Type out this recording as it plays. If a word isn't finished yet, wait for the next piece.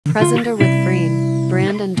Presenter with Freen,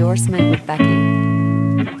 brand endorsement with Becky.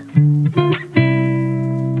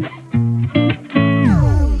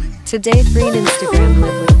 Today Freen Instagram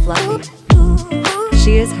live with Fluffy.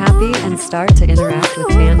 She is happy and start to interact with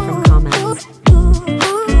fan from comments.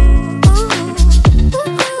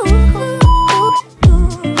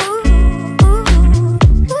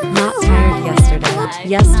 Not tired yesterday.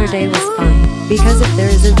 Yesterday was fun. Because if there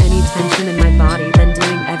isn't any tension in my body, then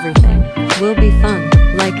doing everything will be fun.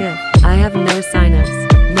 Like if I have no sinus,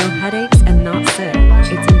 no headaches and not sick,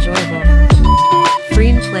 it's enjoyable.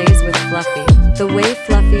 Freen plays with Fluffy. The way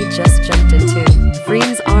Fluffy just jumped into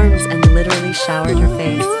Freen's arms and literally showered her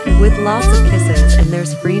face with lots of kisses, and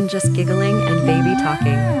there's Freen just giggling and baby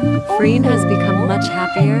talking. Freen has become much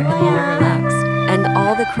happier and more relaxed, and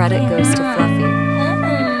all the credit goes to Fluffy.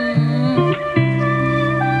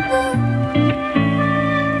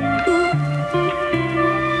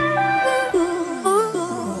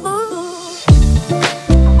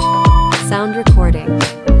 Sound recording,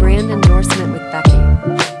 brand endorsement with Becky.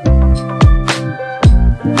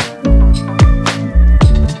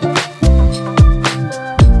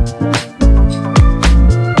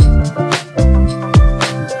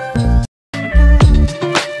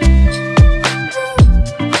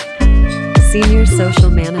 Senior social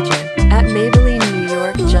manager at Maybelline, New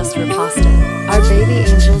York just reposted our baby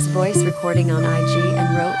angel's voice recording on IG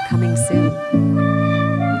and wrote, "Coming soon."